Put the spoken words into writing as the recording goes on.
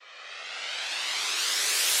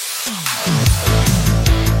Welcome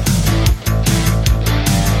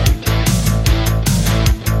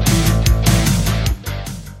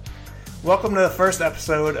to the first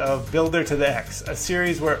episode of Builder to the X, a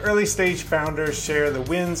series where early stage founders share the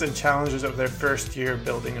wins and challenges of their first year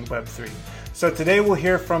building in Web3. So today we'll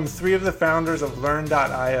hear from 3 of the founders of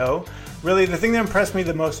Lirn.io. Really, the thing that impressed me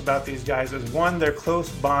the most about these guys is 1, their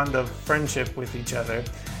close bond of friendship with each other,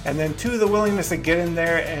 and then 2, the willingness to get in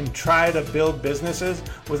there and try to build businesses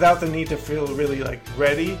without the need to feel really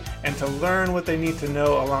ready and to learn what they need to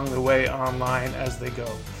know along the way online as they go.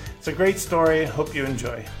 It's a great story. Hope you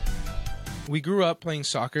enjoy. We grew up playing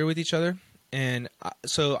soccer with each other, and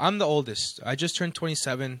so I'm the oldest. I just turned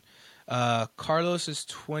 27. Carlos is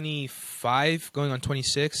 25, going on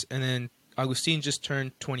 26, and then Agustin just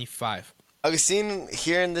turned 25. Agustin,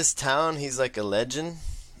 here in this town, he's like a legend,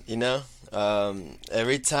 you know?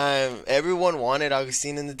 Every time everyone wanted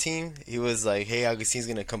Agustin in the team, he was like, hey, Agustin's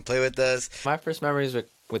going to come play with us. My first memories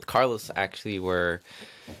with Carlos actually were,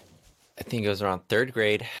 I think it was around 3rd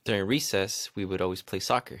grade. During recess, we would always play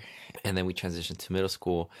soccer. And then we transitioned to middle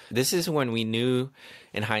school. This is when we knew,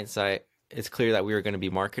 in hindsight, it's clear that we were going to be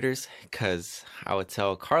marketers, because I would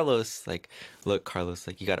tell Carlos, look, Carlos,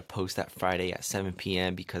 you got to post that Friday at 7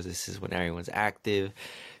 p.m. because this is when everyone's active.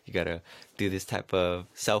 You got to do this type of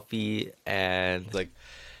selfie. And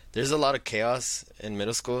there's a lot of chaos in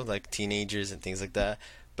middle school, teenagers and things like that.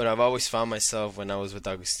 But I've always found myself, when I was with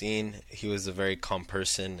Agustin, he was a very calm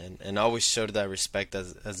person and always showed that respect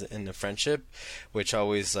as in the friendship, which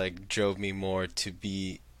always drove me more to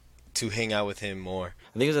hang out with him more.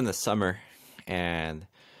 I think it was in the summer, and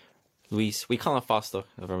Luis, we call him Fausto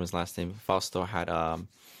from his last name. Fausto had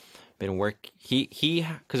been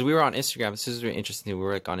because we were on Instagram. This is really interesting. We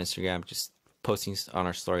were on Instagram just posting on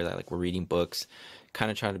our story that we're reading books,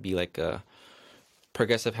 kind of trying to be a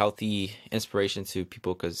progressive, healthy inspiration to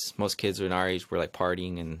people, because most kids in our age were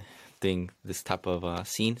partying and doing this type of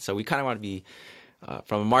scene. So we kind of want to be,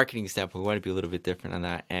 from a marketing standpoint, we want to be a little bit different on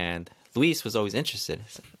that. And Luis was always interested.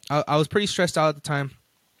 I was pretty stressed out at the time,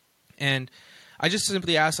 and I just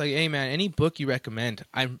simply asked, hey man, any book you recommend?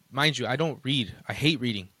 Mind you, I don't read. I hate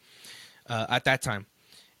reading at that time.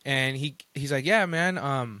 And he's like, yeah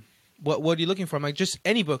man, what are you looking for? I'm like, just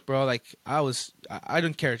any book, bro. I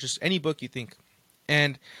don't care, just any book you think.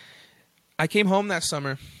 And I came home that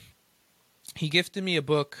summer. He gifted me a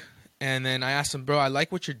book, and then I asked him, bro, I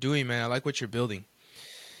like what you're doing, man. I like what you're building.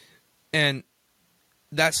 And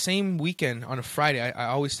that same weekend on a Friday, I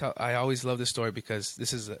always love this story because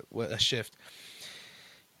this is a shift.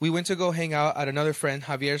 We went to go hang out at another friend,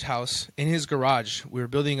 Javier's house, in his garage. We were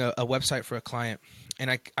building a website for a client.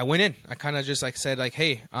 And I went in. I kind of just said,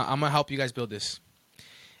 hey, I'm going to help you guys build this.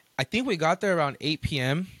 I think we got there around 8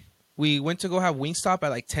 p.m., we went to go have Wingstop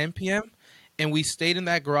at 10 p.m. and we stayed in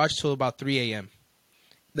that garage till about 3 a.m.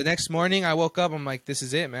 The next morning I woke up, I'm like, this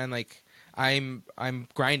is it, man. I'm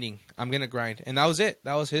grinding. I'm going to grind. And that was it.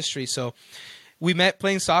 That was history. So we met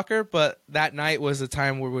playing soccer, but that night was the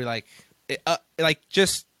time where we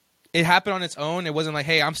it happened on its own. It wasn't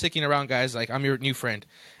hey, I'm sticking around, guys. I'm your new friend.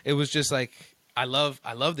 It was just I love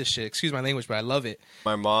this shit. Excuse my language, but I love it.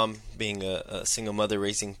 My mom, being a single mother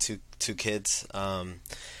raising two kids,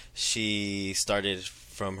 she started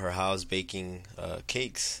from her house baking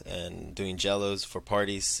cakes and doing jellos for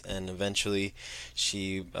parties, and eventually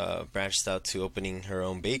she branched out to opening her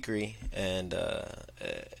own bakery, and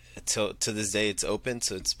to this day it's open.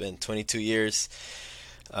 So it's been 22 years,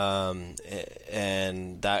 and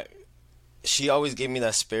that she always gave me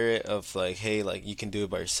that spirit of hey, you can do it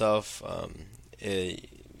by yourself.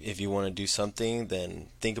 If you want to do something, then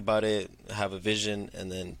think about it, have a vision,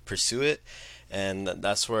 and then pursue it. And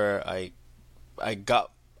that's where I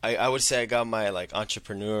would say I got my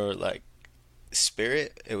entrepreneur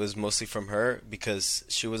spirit. It was mostly from her, because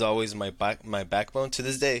she was always my backbone to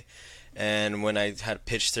this day. And when I had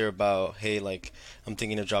pitched her about, hey, I'm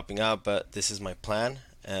thinking of dropping out, but this is my plan,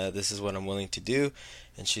 this is what I'm willing to do,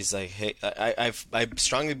 and she's like, hey, I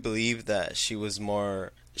strongly believe that she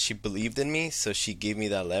believed in me, so she gave me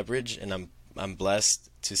that leverage, and I'm blessed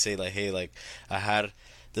to say hey, I had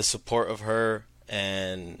the support of her,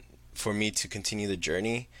 and for me to continue the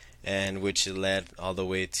journey, and which led all the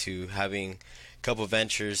way to having a couple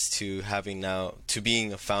ventures, to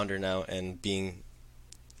being a founder now, and being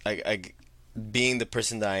the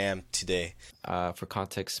person that I am today. For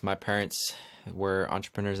context, my parents were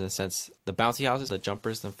entrepreneurs in the sense, the bouncy houses, the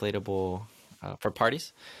jumpers, the inflatable for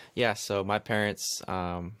parties. Yeah, so my parents,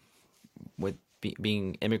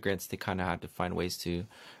 being immigrants, they kind of had to find ways to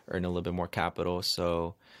earn a little bit more capital.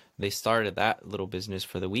 So they started that little business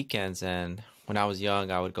for the weekends, and when I was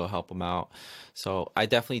young, I would go help them out. So I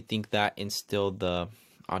definitely think that instilled the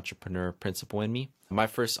entrepreneur principle in me. My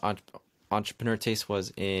first entrepreneur taste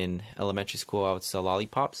was in elementary school. I would sell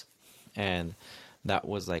lollipops, and that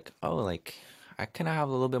was like, oh, like I kind of have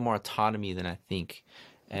a little bit more autonomy than I think.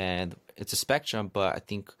 And it's a spectrum, but I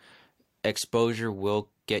think exposure will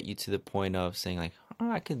get you to the point of saying like, oh,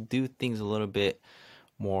 I could do things a little bit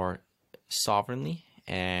more sovereignly.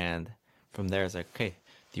 And from there, it's like, okay,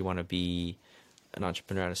 do you want to be an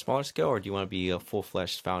entrepreneur at a smaller scale, or do you want to be a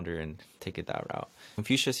full-fledged founder and take it that route?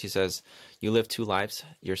 Confucius, he says, you live 2 lives.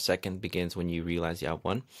 Your second begins when you realize you have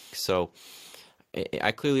one. So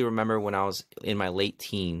I clearly remember when I was in my late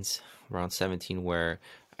teens, around 17, where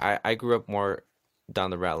I grew up more down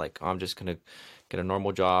the route, like, I'm just going to get a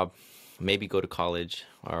normal job, maybe go to college,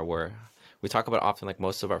 or where we talk about often, like,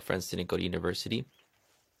 most of our friends didn't go to university,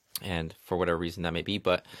 and for whatever reason that may be,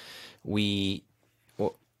 but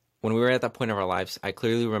when we were at that point of our lives, I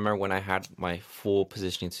clearly remember when I had my full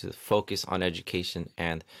positioning to focus on education,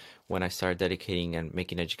 and when I started dedicating and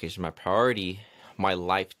making education my priority, my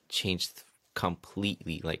life changed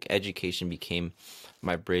completely. Like, education became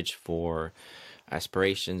my bridge for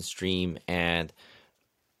aspirations, dream, and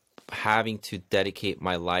having to dedicate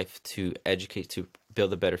my life to educate, to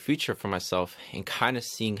build a better future for myself, and kind of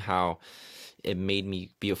seeing how it made me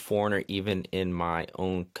be a foreigner even in my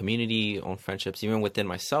own community, own friendships, even within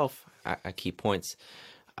myself at key points.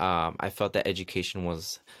 I felt that education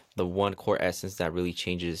was the one core essence that really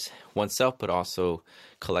changes oneself, but also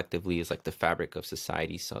collectively is like the fabric of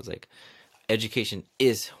society. So I was like, education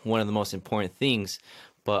is one of the most important things,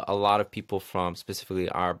 but a lot of people from specifically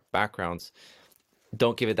our backgrounds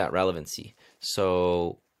don't give it that relevancy.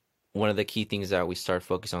 So one of the key things that we started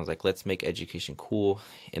focusing on is like, let's make education cool,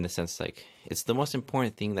 in the sense like it's the most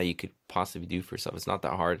important thing that you could possibly do for yourself. It's not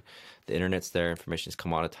that hard. The internet's there, information is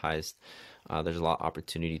commoditized. There's a lot of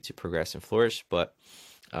opportunity to progress and flourish, but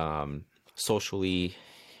socially,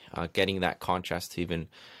 getting that contrast to even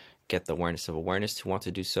get the awareness of awareness to want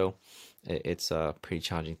to do so, it's a pretty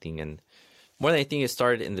challenging thing. And more than anything, it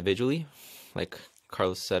started individually. Like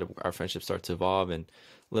Carlos said, our friendship started to evolve, and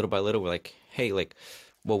little by little, we're like, hey, like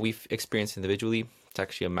what we've experienced individually, it's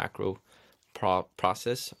actually a macro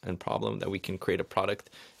process and problem that we can create a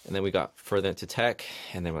product. And then we got further into tech,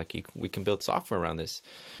 and then like we can build software around this.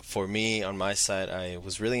 For me, on my side, I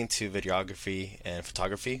was really into videography and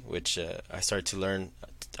photography, which I started to learn.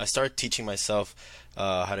 I started teaching myself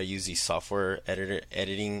how to use these software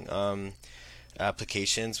editing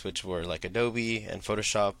applications, which were like Adobe and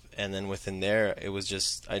Photoshop. And then within there, it was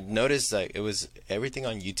just, I noticed that it was everything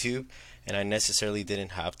on YouTube, and I necessarily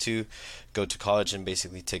didn't have to go to college and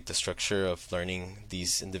basically take the structure of learning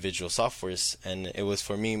these individual softwares. And it was,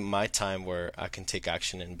 for me, my time where I can take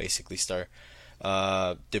action and basically start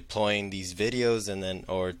deploying these videos and then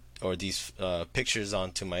or these pictures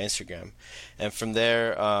onto my Instagram. And from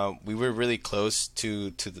there, we were really close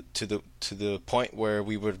to the point where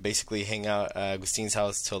we would basically hang out at Agustin's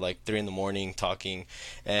house till like 3 a.m. talking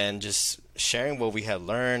and just sharing what we had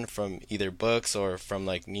learned from either books or from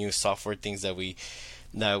like new software things that we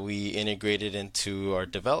integrated into our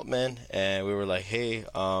development. And we were like, hey,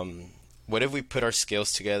 what if we put our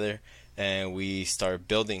skills together and we start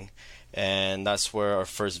building? And that's where our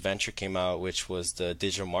first venture came out, which was the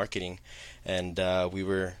digital marketing. And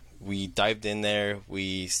we dived in there.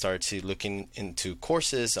 We started looking into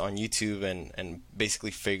courses on YouTube and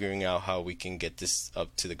basically figuring out how we can get this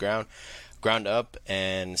up to the ground up,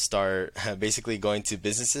 and start basically going to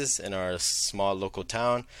businesses in our small local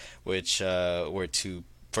town, which were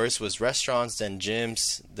first was restaurants, then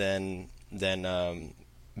gyms, then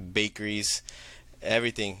bakeries,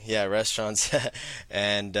 everything, restaurants.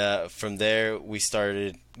 And from there we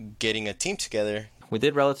started getting a team together. We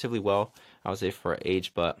did relatively well, I would say, for our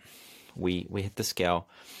age, but we hit the scale,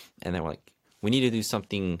 and then we're like, we need to do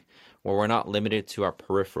something where we're not limited to our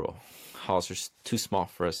peripheral. Halls are too small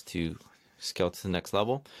for us to scale to the next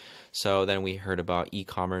level. So then we heard about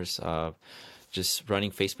e-commerce, just running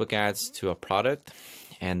Facebook ads to a product,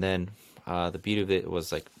 and then the beauty of it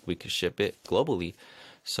was like we could ship it globally.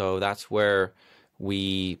 So that's where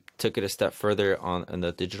we took it a step further in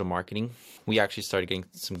the digital marketing. We actually started getting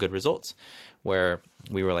some good results, where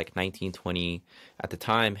we were like 19, 20 at the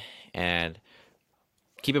time. And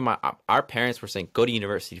keep in mind, our parents were saying, go to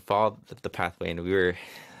university, follow the pathway. And we were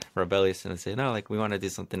rebellious and say, no, like we want to do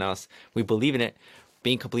something else. We believe in it,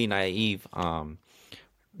 being completely naive.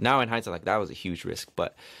 Now in hindsight, like that was a huge risk,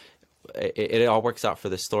 but it all works out for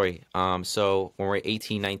the story. So when we're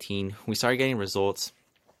 18, 19, we started getting results.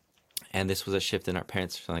 And this was a shift in our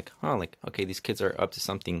parents. Like, oh, like, okay, these kids are up to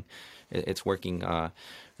something. It's working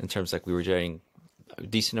in terms like we were generating a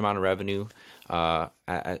decent amount of revenue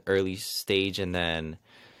at early stage. And then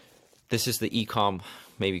this is the e-com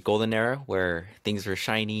maybe golden era where things are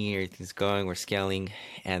shiny, everything's going, we're scaling,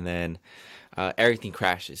 and then everything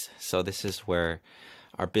crashes. So this is where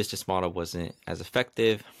our business model wasn't as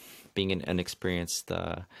effective. Being an inexperienced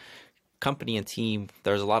company and team,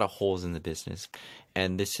 there's a lot of holes in the business.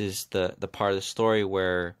 And this is the part of the story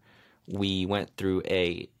where we went through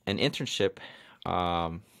an internship.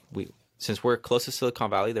 Since we're close to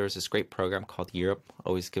Silicon Valley, there was this great program called Europe,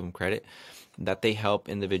 always give them credit, that they help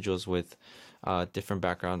individuals with different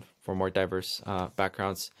background, for more diverse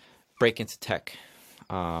backgrounds, break into tech.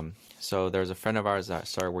 So there's a friend of ours that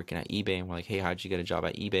started working at eBay, and we're like, hey, how'd you get a job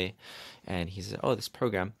at eBay? And he said, oh, this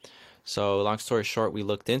program. So long story short, we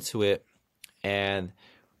looked into it, and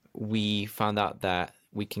we found out that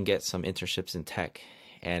we can get some internships in tech.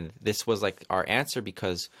 And this was like our answer,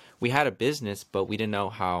 because we had a business, but we didn't know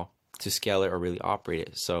how to scale it or really operate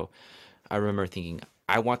it. So I remember thinking,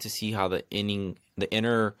 I want to see how the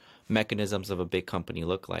inner mechanisms of a big company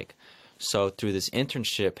look like. So through this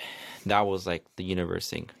internship, that was like the universe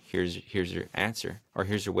saying, here's your answer, or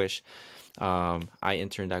here's your wish. I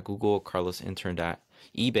interned at Google, Carlos interned at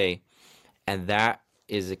eBay, and that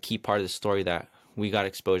is a key part of the story, that we got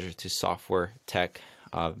exposure to software, tech,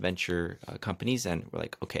 venture companies, and we're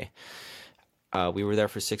like, okay. We were there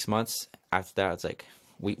for 6 months. After that, it's like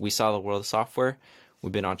we saw the world of software.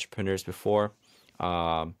 We've been entrepreneurs before.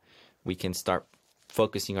 We can start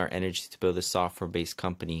focusing our energy to build a software-based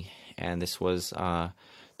company. And this was the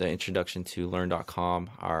introduction to Lirn.com,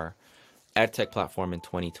 our ed tech platform in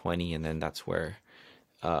 2020. And then that's where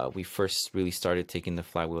we first really started taking the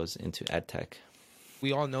flywheels into ed tech.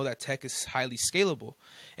 We all know that tech is highly scalable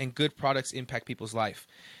and good products impact people's life.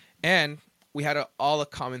 And we had a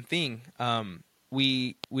common thing.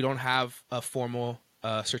 We don't have a formal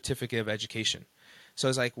certificate of education. So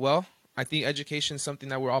it's like, well, I think education is something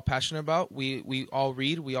that we're all passionate about. We all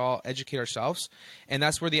read, we all educate ourselves. And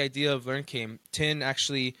that's where the idea of Lirn came. Tin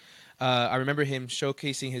actually, I remember him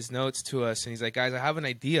showcasing his notes to us, and he's like, guys, I have an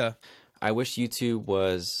idea. I wish YouTube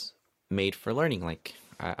was made for learning. Like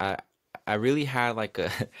I really had like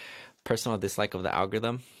a personal dislike of the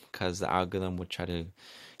algorithm, because the algorithm would try to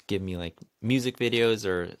give me like music videos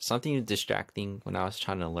or something distracting when I was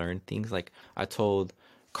trying to learn things. Like I told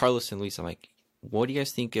Carlos and Luis, I'm like, what do you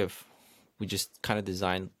guys think if we just kind of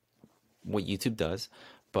design what YouTube does,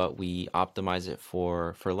 but we optimize it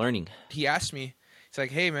for learning? He asked me, he's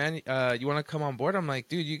like, hey man, you want to come on board? I'm like,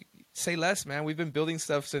 dude, you say less, man. We've been building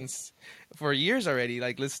stuff for years already.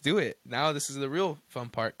 Like, let's do it. Now this is the real fun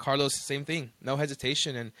part. Carlos, same thing. No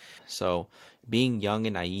hesitation. And so being young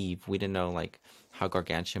and naive, we didn't know like how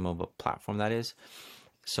gargantuan of a platform that is.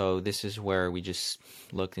 So this is where we just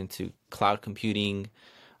looked into cloud computing,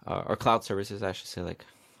 or cloud services, I should say. Like,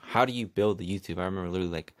 how do you build the YouTube? I remember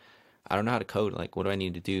literally like, I don't know how to code. Like, what do I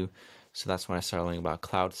need to do? So that's when I started learning about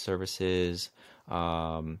cloud services,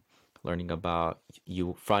 learning about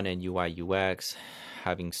front-end UI, UX,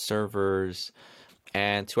 having servers.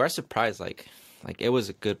 And to our surprise, like it was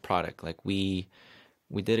a good product. Like we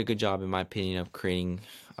did a good job, in my opinion, of creating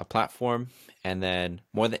a platform. And then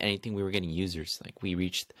more than anything, we were getting users. Like we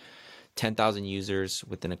reached 10,000 users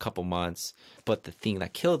within a couple months. But the thing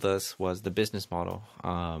that killed us was the business model.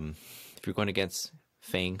 If you're going against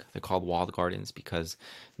Fang, they're called walled gardens because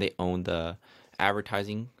they own the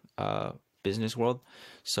advertising business world.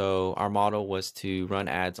 So our model was to run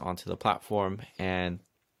ads onto the platform, and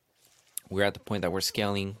we're at the point that we're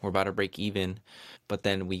scaling. We're about to break even, but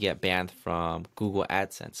then we get banned from Google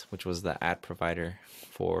AdSense, which was the ad provider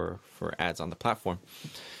for ads on the platform.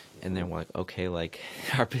 And then we're like, okay, like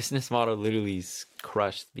our business model literally is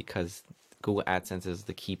crushed because Google AdSense is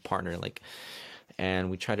the key partner. Like,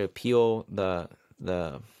 and we try to appeal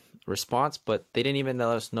the response, but they didn't even let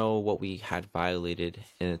us know what we had violated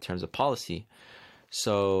in terms of policy.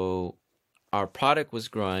 So our product was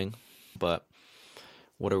growing, but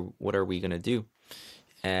what are we gonna do?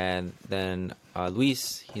 And then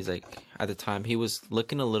Luis, he's like, at the time he was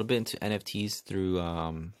looking a little bit into NFTs through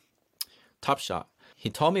Top Shot. He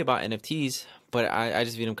told me about NFTs, but I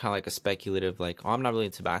just viewed him kind of like a speculative, like, oh, I'm not really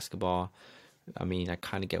into basketball. I mean, I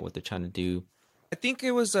kind of get what they're trying to do. I think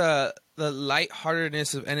it was the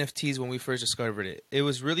lightheartedness of NFTs when we first discovered it. It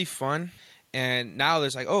was really fun. And now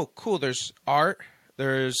there's like, oh, cool, there's art.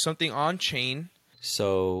 There's something on chain.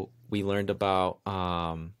 So we learned about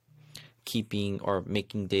keeping or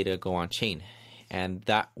making data go on chain. And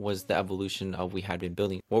that was the evolution of we had been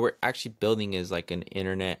building. What we're actually building is like an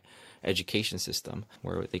internet education system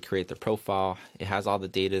where they create their profile. It has all the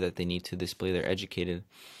data that they need to display they're educated,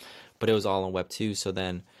 but it was all on Web 2. So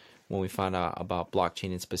then when we found out about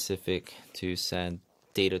blockchain in specific to send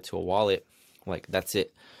data to a wallet, like that's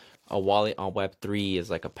it. A wallet on Web 3 is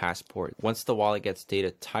like a passport. Once the wallet gets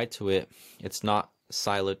data tied to it, it's not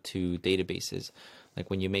siloed to databases. Like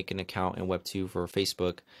when you make an account in Web 2 for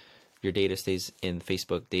Facebook, your data stays in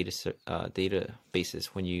Facebook databases.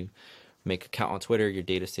 When you make an account on Twitter, your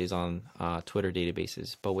data stays on Twitter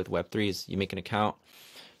databases. But with Web 3 is you make an account,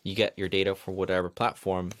 you get your data for whatever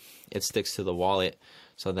platform, it sticks to the wallet.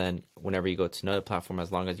 So then whenever you go to another platform,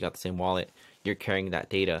 as long as you got the same wallet, you're carrying that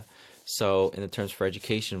data. So in the terms for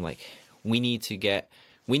education, like we need to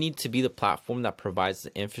be the platform that provides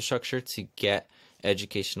the infrastructure to get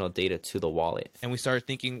educational data to the wallet. And we started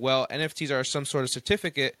thinking, well, NFTs are some sort of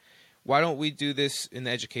certificate. Why don't we do this in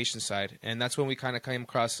the education side? And that's when we kind of came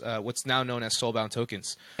across what's now known as soulbound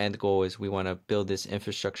tokens. And the goal is we want to build this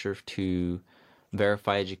infrastructure to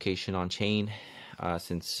verify education on chain.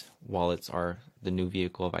 Since wallets are the new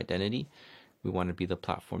vehicle of identity, we want to be the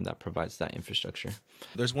platform that provides that infrastructure.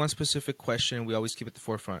 There's one specific question we always keep at the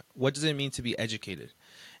forefront. What does it mean to be educated?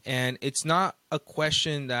 And it's not a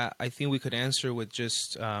question that I think we could answer with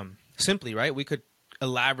just simply, right? We could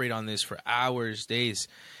elaborate on this for hours, days.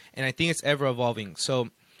 And I think it's ever evolving. So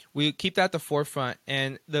we keep that at the forefront.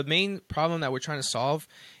 And the main problem that we're trying to solve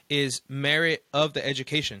is merit of the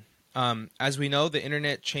education. As we know, the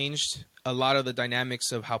internet changed a lot of the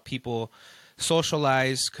dynamics of how people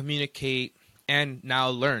socialize, communicate, and now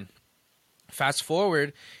learn. Fast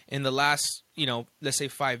forward in the last, let's say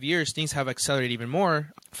 5 years, things have accelerated even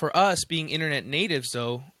more. For us being internet natives,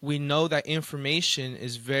 though, we know that information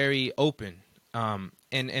is very open. And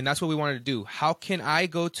that's what we wanted to do. How can I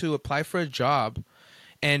go to apply for a job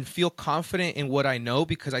and feel confident in what I know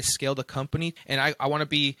because I scaled a company and I want to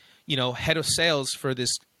be, head of sales for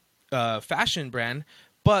this fashion brand,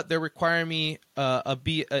 but they're requiring me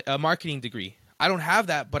a marketing degree. I don't have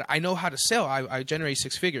that, but I know how to sell. I generate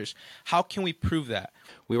 6 figures. How can we prove that?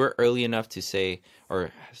 We were early enough to say, or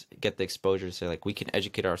get the exposure to say, like, we can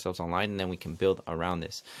educate ourselves online and then we can build around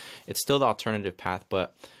this. It's still the alternative path,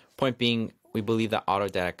 but point being, we believe that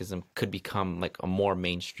autodidactism could become like a more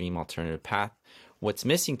mainstream alternative path. What's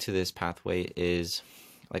missing to this pathway is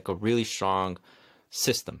like a really strong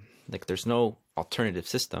system. Like there's no alternative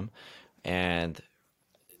system. And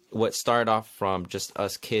what started off from just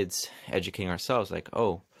us kids educating ourselves, like,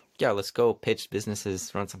 oh, yeah, let's go pitch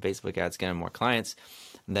businesses, run some Facebook ads, get more clients.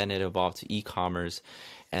 And then it evolved to e-commerce.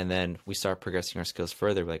 And then we start progressing our skills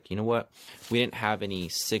further. Like, you know what? We didn't have any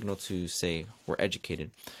signal to say we're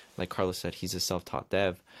educated. Like Carlos said, he's a self-taught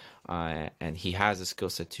dev. And he has a skill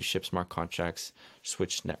set to ship smart contracts,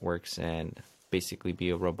 switch networks, and basically be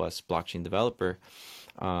a robust blockchain developer.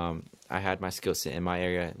 I had my skill set in my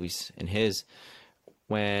area, at least in his.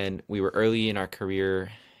 When we were early in our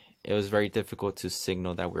career, it was very difficult to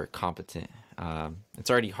signal that we're competent.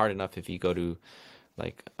 It's already hard enough if you go to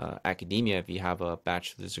like academia, if you have a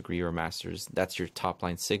bachelor's degree or a master's, that's your top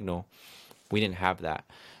line signal. We didn't have that.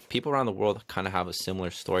 People around the world kind of have a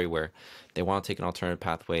similar story where they want to take an alternative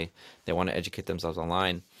pathway, they want to educate themselves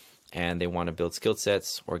online, and they want to build skill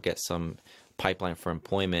sets or get some pipeline for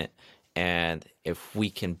employment. And if we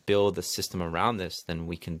can build a system around this, then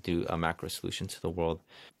we can do a macro solution to the world.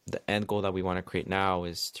 The end goal that we want to create now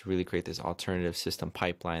is to really create this alternative system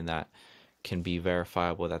pipeline that can be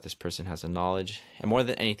verifiable, that this person has the knowledge. And more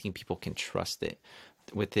than anything, people can trust it.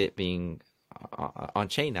 With it being on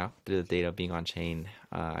chain now, through the data being on chain,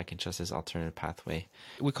 I can trust this alternative pathway.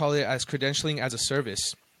 We call it as credentialing as a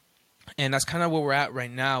service. And that's kind of where we're at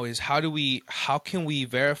right now is how can we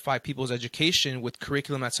verify people's education with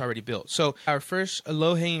curriculum that's already built? So our first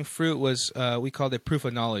low-hanging fruit was, we called it proof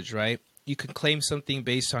of knowledge, right? You can claim something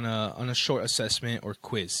based on a short assessment or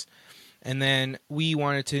quiz. And then we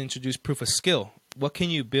wanted to introduce proof of skill. What can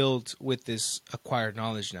you build with this acquired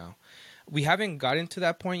knowledge now? We haven't gotten to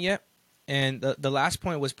that point yet. And the last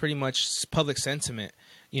point was pretty much public sentiment.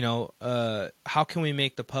 How can we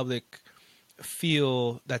make the public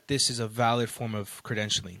feel that this is a valid form of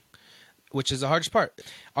credentialing, which is the hardest part.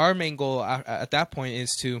 Our main goal at that point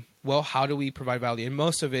is to, well, how do we provide value? And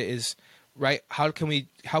most of it is, right, how can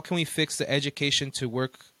we fix the education to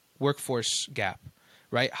workforce gap,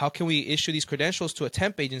 right? How can we issue these credentials to a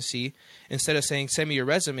temp agency instead of saying, send me your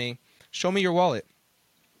resume, show me your wallet.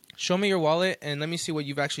 Show me your wallet and let me see what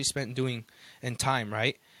you've actually spent doing in time,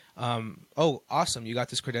 right? Oh, awesome. You got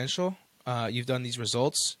this credential. You've done these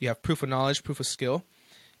results. You have proof of knowledge, proof of skill.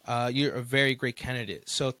 You're a very great candidate.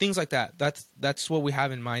 So things like that. That's what we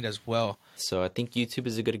have in mind as well. So I think YouTube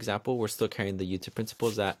is a good example. We're still carrying the YouTube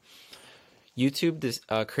principles that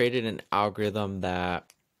YouTube created an algorithm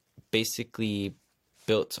that basically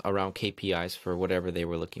built around KPIs for whatever they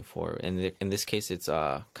were looking for. And in this case, it's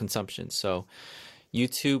consumption. So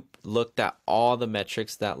YouTube looked at all the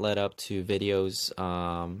metrics that led up to videos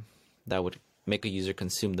that would make a user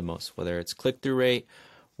consume the most, whether it's click-through rate,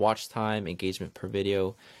 watch time, engagement per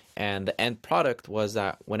video. And the end product was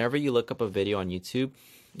that whenever you look up a video on YouTube,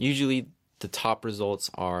 usually the top results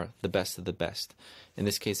are the best of the best. In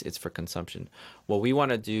this case, it's for consumption. What we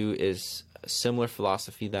want to do is a similar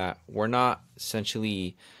philosophy, that we're not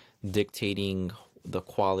essentially dictating the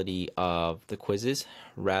quality of the quizzes.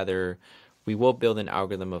 Rather, we will build an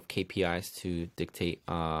algorithm of KPIs to dictate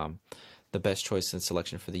the best choice and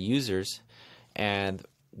selection for the users. And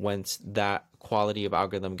once that quality of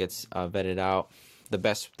algorithm gets vetted out, the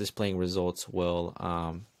best displaying results will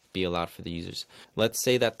be allowed for the users. Let's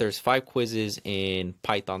say that there's 5 quizzes in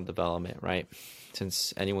Python development, right?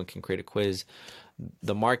 Since anyone can create a quiz,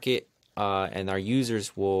 the market and our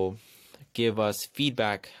users will give us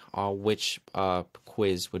feedback on which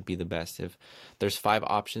quiz would be the best. If there's 5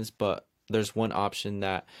 options, but there's one option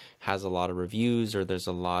that has a lot of reviews, or there's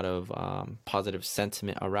a lot of positive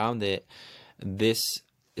sentiment around it, this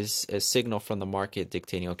is a signal from the market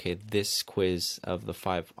dictating, okay, this quiz of the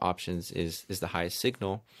 5 options is the highest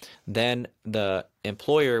signal. Then the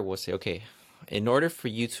employer will say, okay, in order for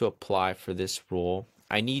you to apply for this role,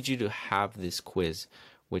 I need you to have this quiz,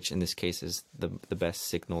 which in this case is the best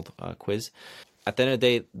signaled quiz. At the end of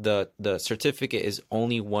the day, the certificate is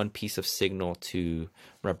only one piece of signal to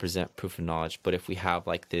represent proof of knowledge. But if we have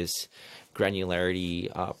like this granularity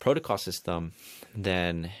protocol system,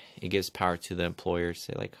 then it gives power to the employer to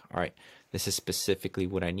say like, all right, this is specifically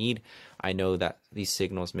what I need. I know that these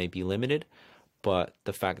signals may be limited, but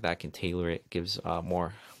the fact that I can tailor it gives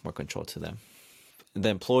more control to them. The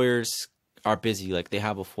employers are busy, like they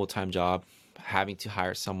have a full-time job. Having to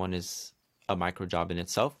hire someone is a micro job in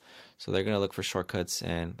itself. So they're going to look for shortcuts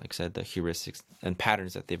and, like I said, the heuristics and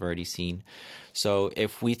patterns that they've already seen. So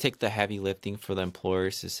if we take the heavy lifting for the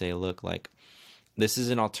employers to say, look, like this is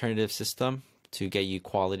an alternative system to get you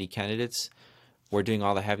quality candidates. We're doing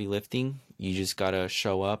all the heavy lifting. You just got to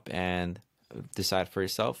show up and decide for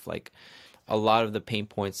yourself. Like a lot of the pain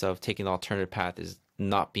points of taking the alternative path is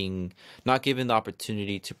not given the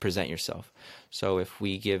opportunity to present yourself. So if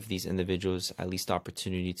we give these individuals at least the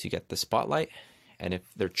opportunity to get the spotlight, and if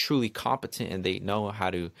they're truly competent and they know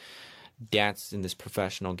how to dance in this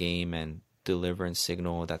professional game and deliver and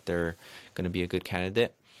signal that they're going to be a good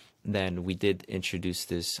candidate, then we did introduce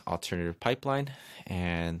this alternative pipeline,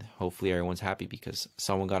 and hopefully everyone's happy because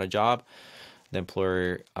someone got a job. The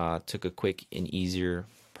employer took a quick and easier,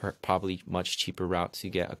 probably much cheaper route to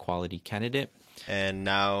get a quality candidate. And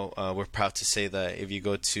now we're proud to say that if you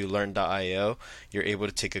go to Lirn.io, you're able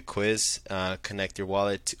to take a quiz, connect your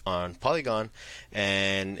wallet on Polygon,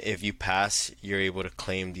 and if you pass, you're able to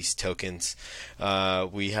claim these tokens.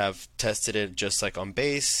 We have tested it just like on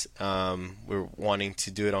Base. We're wanting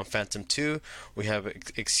to do it on Phantom 2. We have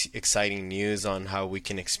exciting news on how we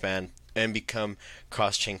can expand and become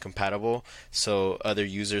cross-chain compatible, so other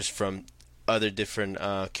users from other different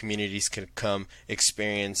communities can come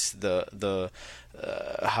experience the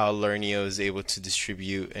how Lirnio is able to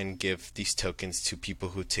distribute and give these tokens to people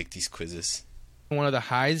who take these quizzes. One of the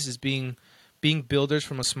highs is being builders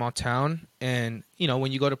from a small town, and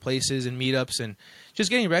when you go to places and meetups and just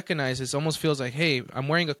getting recognized, it almost feels like, hey, I'm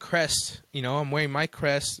wearing a crest. I'm wearing my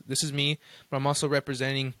crest. This is me, but I'm also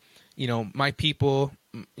representing my people.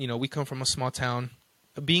 We come from a small town.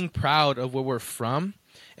 Being proud of where we're from,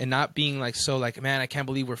 and not being man, I can't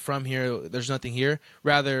believe we're from here. There's nothing here.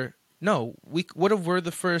 Rather, no, what if we're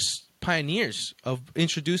the first pioneers of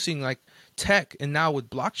introducing like tech, and now with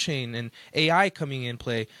blockchain and AI coming in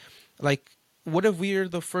play, like what if we're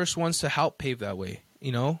the first ones to help pave that way?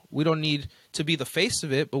 We don't need to be the face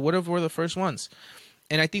of it, but what if we're the first ones?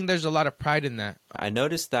 And I think there's a lot of pride in that. I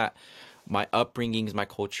noticed that my upbringings, my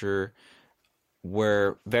culture,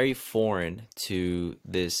 were very foreign to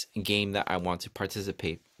this game that I want to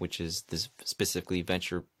participate, which is this specifically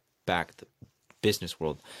venture-backed business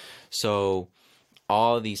world. So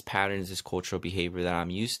all of these patterns, this cultural behavior that I'm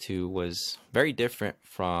used to was very different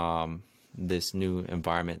from this new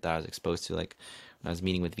environment that I was exposed to. Like when I was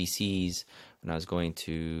meeting with VCs, when I was going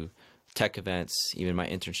to tech events, even my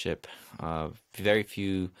internship, very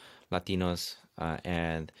few Latinos.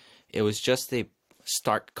 And it was just a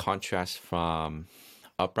stark contrast from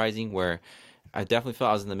Uprising, where I definitely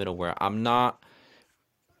felt I was in the middle, where I'm not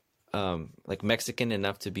like Mexican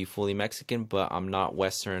enough to be fully Mexican, but I'm not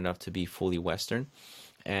Western enough to be fully Western.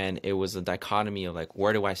 And it was a dichotomy of like,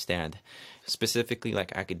 where do I stand? Specifically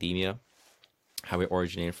like academia, how it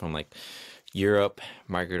originated from like Europe,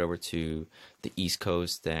 migrated over to the East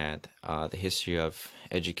Coast, and the history of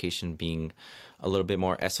education being a little bit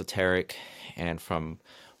more esoteric. And from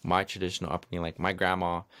my traditional upbringing, like my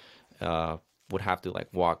grandma would have to like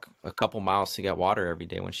walk a couple miles to get water every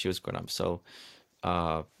day when she was growing up. So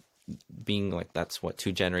being like, that's what,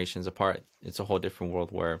 2 generations apart, it's a whole different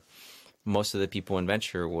world where most of the people in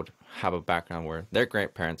venture would have a background where their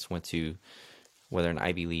grandparents went to, whether an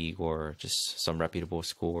Ivy League or just some reputable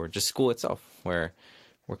school or just school itself, where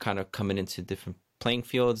we're kind of coming into different playing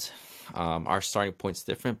fields. Our starting point's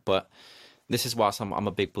different, but this is why I'm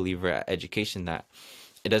a big believer at education, that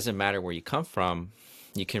it doesn't matter where you come from.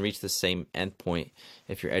 You can reach the same endpoint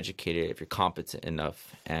if you're educated, if you're competent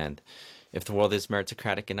enough, and if the world is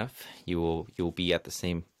meritocratic enough, you will be at the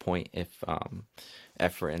same point if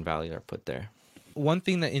effort and value are put there. One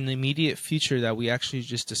thing that in the immediate future that we actually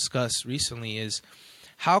just discussed recently is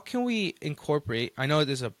how can we incorporate, I know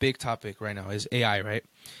there's a big topic right now, is AI, right?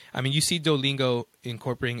 I mean, you see Duolingo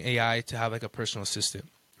incorporating AI to have like a personal assistant,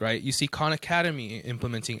 right? You see Khan Academy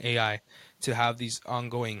implementing AI to have these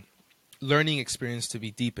ongoing learning experience to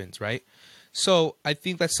be deepened, right? So I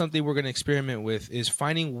think that's something we're going to experiment with, is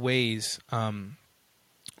finding ways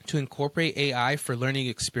to incorporate AI for learning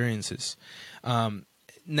experiences.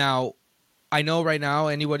 Now, I know right now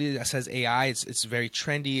anybody that says AI, it's very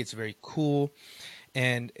trendy, it's very cool,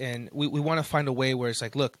 and we want to find a way where it's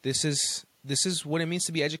like, look, this is what it means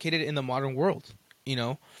to be educated in the modern world. You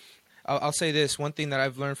know, I'll say this: one thing that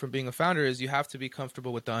I've learned from being a founder is you have to be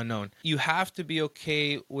comfortable with the unknown. You have to be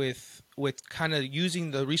okay with kind of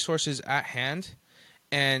using the resources at hand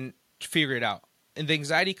and figure it out. And the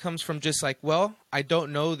anxiety comes from just like, well, I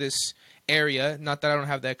don't know this area. Not that I don't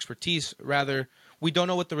have the expertise, rather, we don't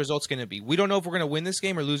know what the result's going to be. We don't know if we're going to win this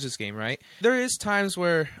game or lose this game, right? There is times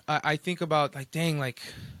where I think about like, dang, like,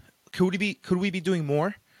 could we be doing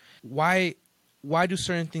more? Why do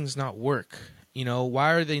certain things not work? You know,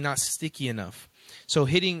 why are they not sticky enough? So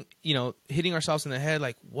hitting ourselves in the head,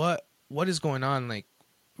 like what is going on? Like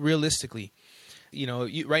realistically, you know,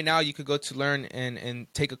 right now you could go to Lirn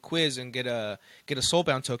and take a quiz and get a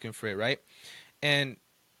soulbound token for it, right? And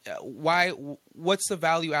what's the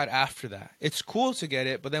value add after that? It's cool to get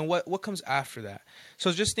it, but then what comes after that?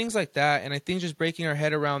 So just things like that. And I think just breaking our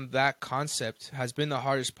head around that concept has been the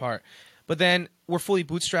hardest part. But then we're fully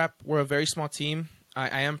bootstrapped. We're a very small team.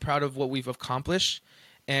 I am proud of what we've accomplished.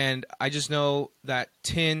 And I just know that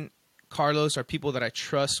Tin, Carlos are people that I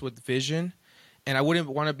trust with vision. And I wouldn't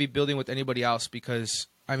want to be building with anybody else because,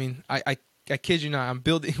 I mean, I kid you not, I'm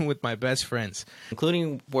building with my best friends.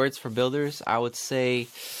 Including words for builders, I would say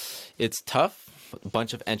it's tough. A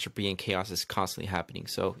bunch of entropy and chaos is constantly happening.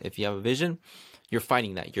 So if you have a vision, you're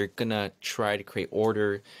fighting that. You're going to try to create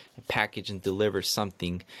order, and package, and deliver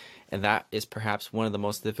something. And that is perhaps one of the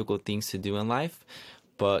most difficult things to do in life.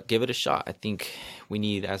 But give it a shot. I think we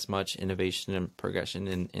need as much innovation and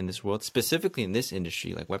progression in this world, specifically in this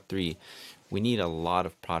industry, like Web3. We need a lot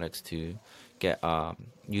of products to get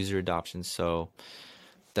user adoption. So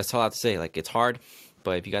that's all I have to say. Like, it's hard,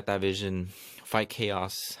 but if you got that vision, fight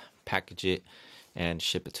chaos, package it, and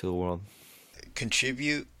ship it to the world.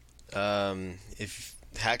 Contribute. If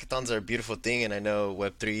hackathons are a beautiful thing, and I know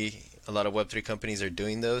a lot of Web3 companies are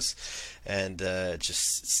doing those, and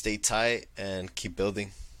just stay tight and keep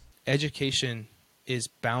building. Education is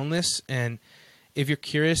boundless, and if you're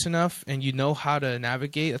curious enough and you know how to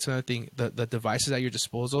navigate, that's another thing, the devices at your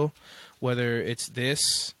disposal, whether it's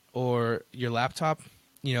this or your laptop,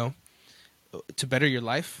 you know, to better your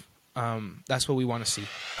life, that's what we want to see.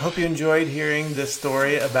 I hope you enjoyed hearing this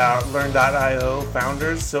story about Lirn.io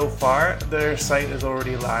founders. So far, their site is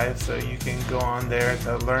already live, so you can go on there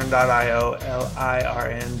to Lirn.io,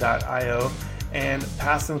 Lirn.io, and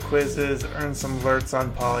pass some quizzes, earn some alerts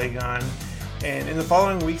on Polygon. And in the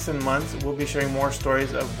following weeks and months, we'll be sharing more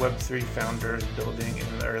stories of Web3 founders building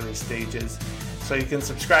in the early stages. So you can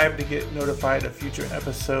subscribe to get notified of future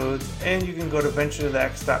episodes, and you can go to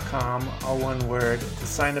venturetothex.com, all one word, to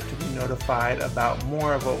sign up to be notified about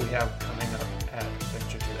more of what we have coming up at